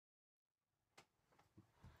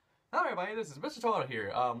Hello everybody, this is Mr. Total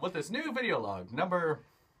here, with this new video log, number...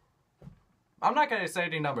 I'm not gonna say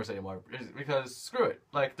any numbers anymore, because screw it.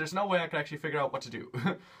 Like, there's no way I can actually figure out what to do.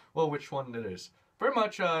 Well, which one it is. Pretty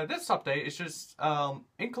much, this update is just,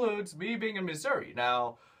 includes me being in Missouri.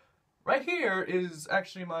 Now, right here is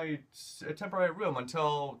actually my temporary room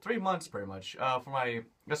until 3 months, pretty much, for my...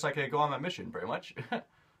 Just so I can go on my mission, pretty much.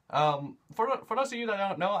 For those of you that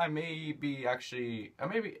don't know, I may be actually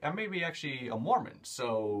a Mormon.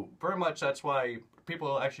 So very much that's why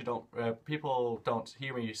people actually don't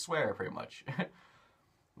hear me swear pretty much.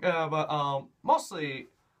 But mostly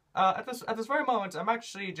at this very moment, I'm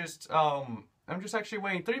just actually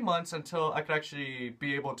waiting 3 months until I could actually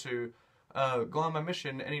be able to go on my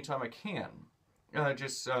mission anytime I can.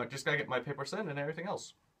 Just gotta get my papers in and everything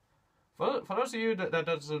else. For those of you that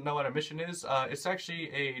doesn't know what a mission is, it's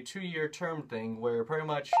actually a 2-year term thing where pretty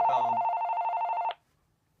much,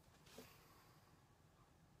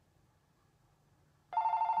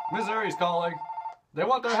 Missouri's calling. They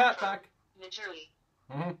want their hat back. Missouri.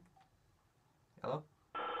 Mm-hmm. Hello?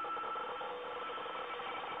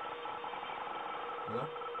 Hello?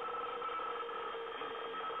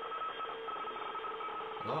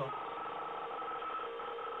 Hello?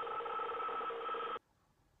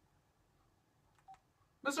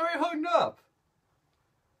 Missouri hung up.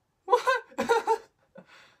 What?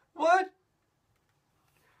 What?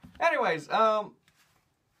 Anyways,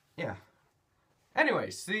 yeah.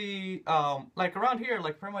 Anyways, the, like around here,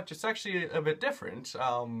 like pretty much it's actually a bit different,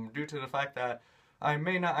 due to the fact that I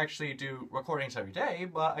may not actually do recordings every day,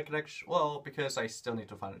 but I could actually, well, because I still need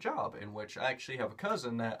to find a job, in which I actually have a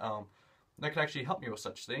cousin that, that could actually help me with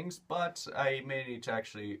such things, but I may need to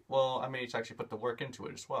actually, well, I may need to actually put the work into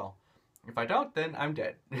it as well. If I don't, then I'm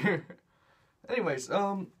dead. Anyways,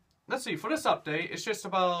 let's see, for this update, it's just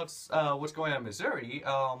about, what's going on in Missouri.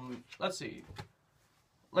 Let's see.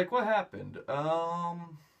 Like, what happened?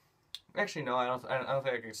 Actually, no, I don't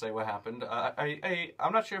think I can say what happened.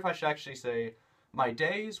 I'm not sure if I should actually say my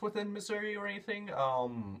days within Missouri or anything.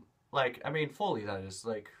 Like, I mean, fully, that is,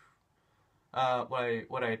 like,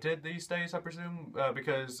 what I did these days, I presume,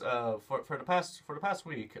 because for the past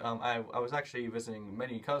week, I was actually visiting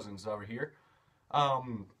many cousins over here.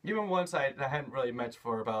 Even ones I hadn't really met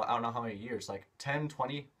for about, I don't know how many years, like 10,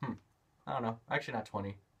 20, I don't know, actually not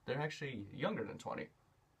 20. They're actually younger than 20.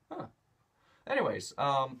 Huh. Anyways,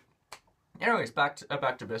 back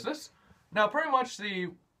to business. Now, pretty much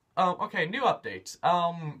the, okay, new update.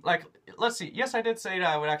 Like, let's see, yes, I did say that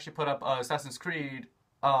I would actually put up Assassin's Creed,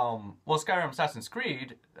 well, Skyrim Assassin's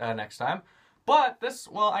Creed next time, but this,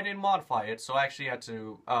 well, I didn't modify it, so I actually had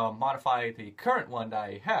to modify the current one that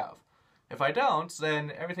I have. If I don't,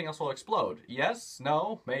 then everything else will explode. Yes,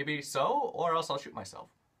 no, maybe so, or else I'll shoot myself.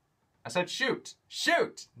 I said shoot.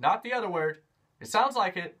 Shoot! Not the other word. It sounds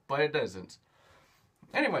like it, but it doesn't.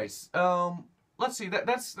 Anyways, let's see,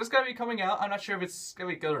 that's gonna be coming out. I'm not sure if it's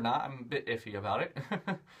gonna be good or not. I'm a bit iffy about it.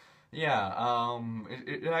 Yeah,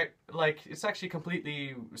 like, it's actually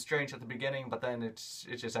completely strange at the beginning, but then it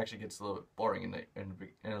just actually gets a little bit boring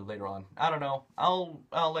in later on. I don't know. I'll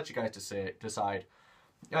let you guys decide.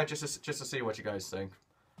 Just to see what you guys think.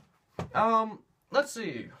 Let's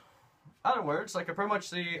see. Other words, like pretty much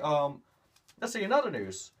the let's see, in other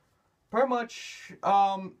news. Pretty much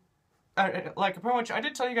I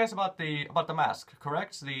did tell you guys about the mask,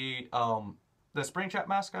 correct? The spring trap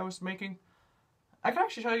mask I was making. I can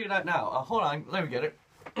actually show you that now. Hold on, let me get it.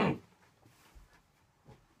 Where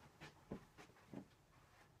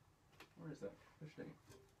is that fish thing?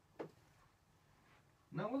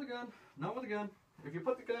 Not with a gun. Not with a gun. If you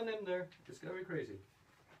put the gun in there, it's gonna be crazy.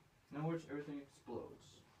 Now watch everything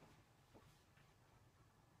explodes.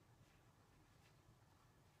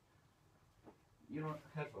 You know,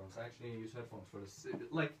 headphones. I actually use headphones for this.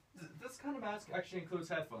 Like, this kind of mask actually includes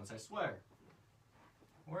headphones, I swear.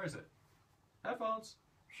 Where is it? Headphones.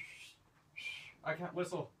 I can't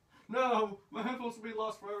whistle. No! My headphones will be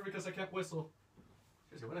lost forever because I can't whistle.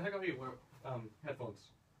 Seriously, what the heck are you wearing?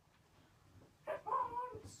 Headphones.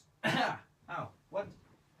 Headphones! Ow. What?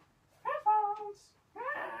 Headphones!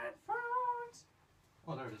 Headphones!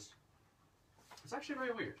 Oh, there it is. It's actually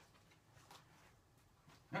very weird.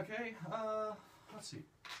 Okay, let's see.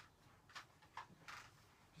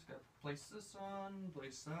 Just gotta place this on,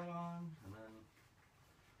 place that on, and then...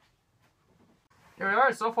 Here we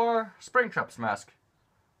are, so far, Springtrap's mask.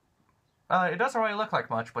 It doesn't really look like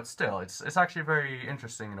much, but still, it's actually very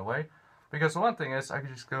interesting in a way. Because the one thing is, I can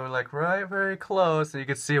just go like right very close, so you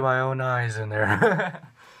can see my own eyes in there.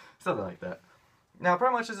 Something like that. Now,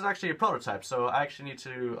 pretty much this is actually a prototype, so I actually need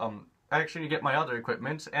to, get my other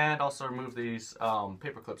equipment, and also remove these,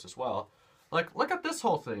 paper clips as well. Like, look at this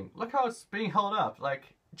whole thing. Look how it's being held up,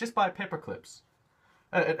 like, just by paper clips.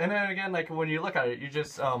 And then again, like, when you look at it, you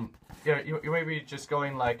just, you may be just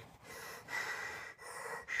going, like,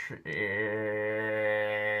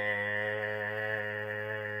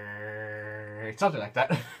 something like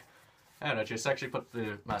that. I don't know, just actually put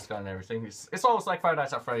the mask on and everything. It's almost like Five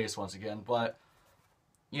Nights at Freddy's once again, but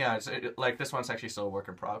yeah, like, this one's actually still a work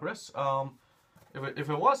in progress. If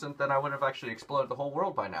it wasn't, then I would have actually exploded the whole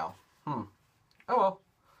world by now. Oh well.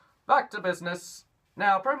 Back to business.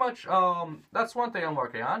 Now, pretty much, that's one thing I'm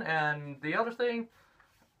working on, and the other thing,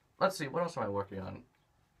 let's see, what else am I working on?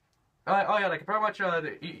 Oh yeah, like, pretty much, I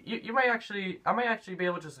may actually be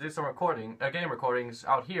able to do some game recordings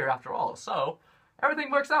out here after all, so,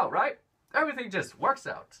 everything works out, right? Everything just works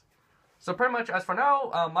out. So pretty much, as for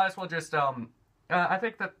now, might as well just, I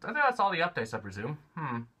think that's all the updates, I presume.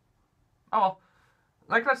 Oh well.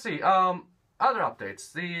 Like, let's see, other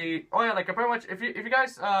updates. Oh yeah, like, pretty much, if you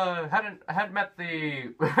guys, hadn't met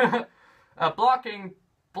the,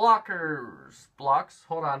 blocks,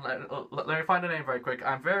 hold on, let me find the name very quick.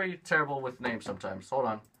 I'm very terrible with names sometimes, hold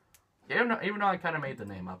on. Even though I kind of made the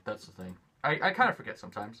name up, that's the thing. I kind of forget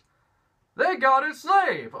sometimes. They got a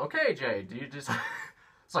slave! Okay, Jay, do you just,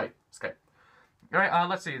 slave, okay. Alright,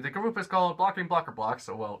 let's see, the group is called Blocking Blocker Blocks,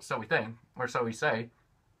 so we think, or so we say.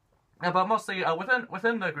 But mostly,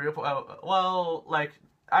 within the group, well, like,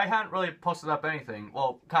 I hadn't really posted up anything.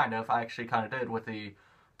 Well, kind of. I actually kind of did with the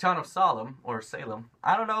town of Salem, or Salem.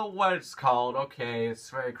 I don't know what it's called. Okay, it's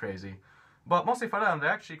very crazy. But mostly for them, they're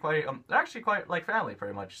actually quite like family,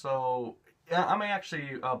 pretty much. So, yeah, I may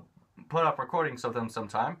actually put up recordings of them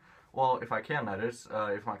sometime. Well, if I can, that is.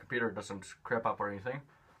 If my computer doesn't crap up or anything.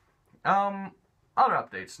 Other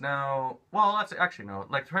updates. Now, well, let's actually no.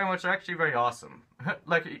 Like, pretty much, they're actually very awesome.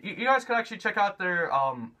 Like, you guys could actually check out their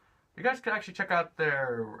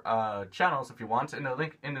channels if you want in the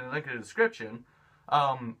link in the description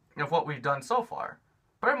of what we've done so far.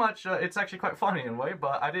 Pretty much, it's actually quite funny in a way,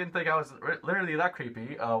 but I didn't think I was literally that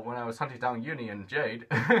creepy when I was hunting down Uni and Jade.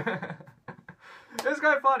 It's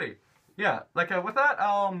quite funny. Yeah, like with that,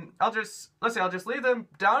 I'll just leave them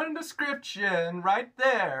down in the description right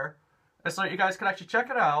there. So you guys can actually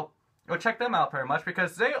check it out, or check them out pretty much,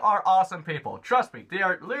 because they are awesome people. Trust me, they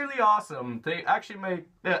are literally awesome. They actually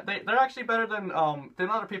they're actually better than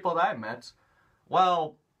other people that I met.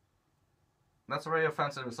 Well, that's very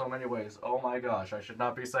offensive in so many ways. Oh my gosh, I should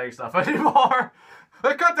not be saying stuff anymore.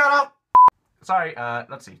 Cut that out! Sorry,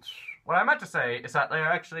 let's see. What I meant to say is that they're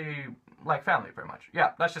actually like family, pretty much.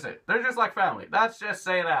 Yeah, that's just it. They're just like family. Let's just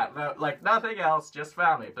say that. No, like nothing else, just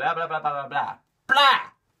family. Blah, blah, blah, blah, blah, blah. Blah!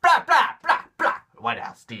 Blah, blah, blah, blah. What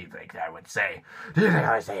else do you think I would say? Do you think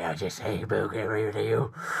I would say, I just say boogie to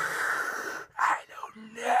you? I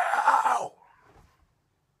don't know.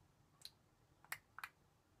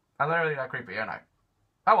 I'm literally that creepy, aren't I?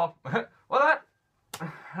 Oh well. Well,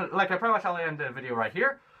 like, I pretty much I'll end the video right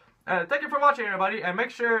here. Thank you for watching, everybody, and make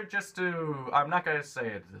sure just to, I'm not gonna say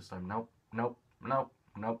it this time. Nope, nope, nope,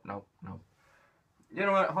 nope, nope, nope. You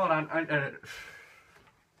know what, hold on,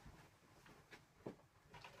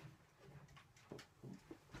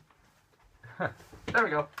 there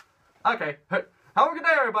we go. Okay. Have a good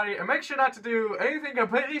day, everybody, and make sure not to do anything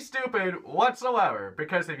completely stupid whatsoever.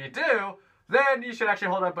 Because if you do, then you should actually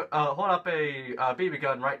hold up a BB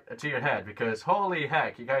gun right to your head. Because holy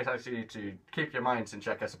heck, you guys actually need to keep your minds in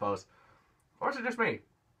check, I suppose. Or is it just me?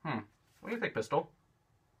 What do you think, Pistol?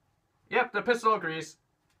 Yep, the Pistol agrees.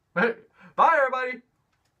 Bye, everybody.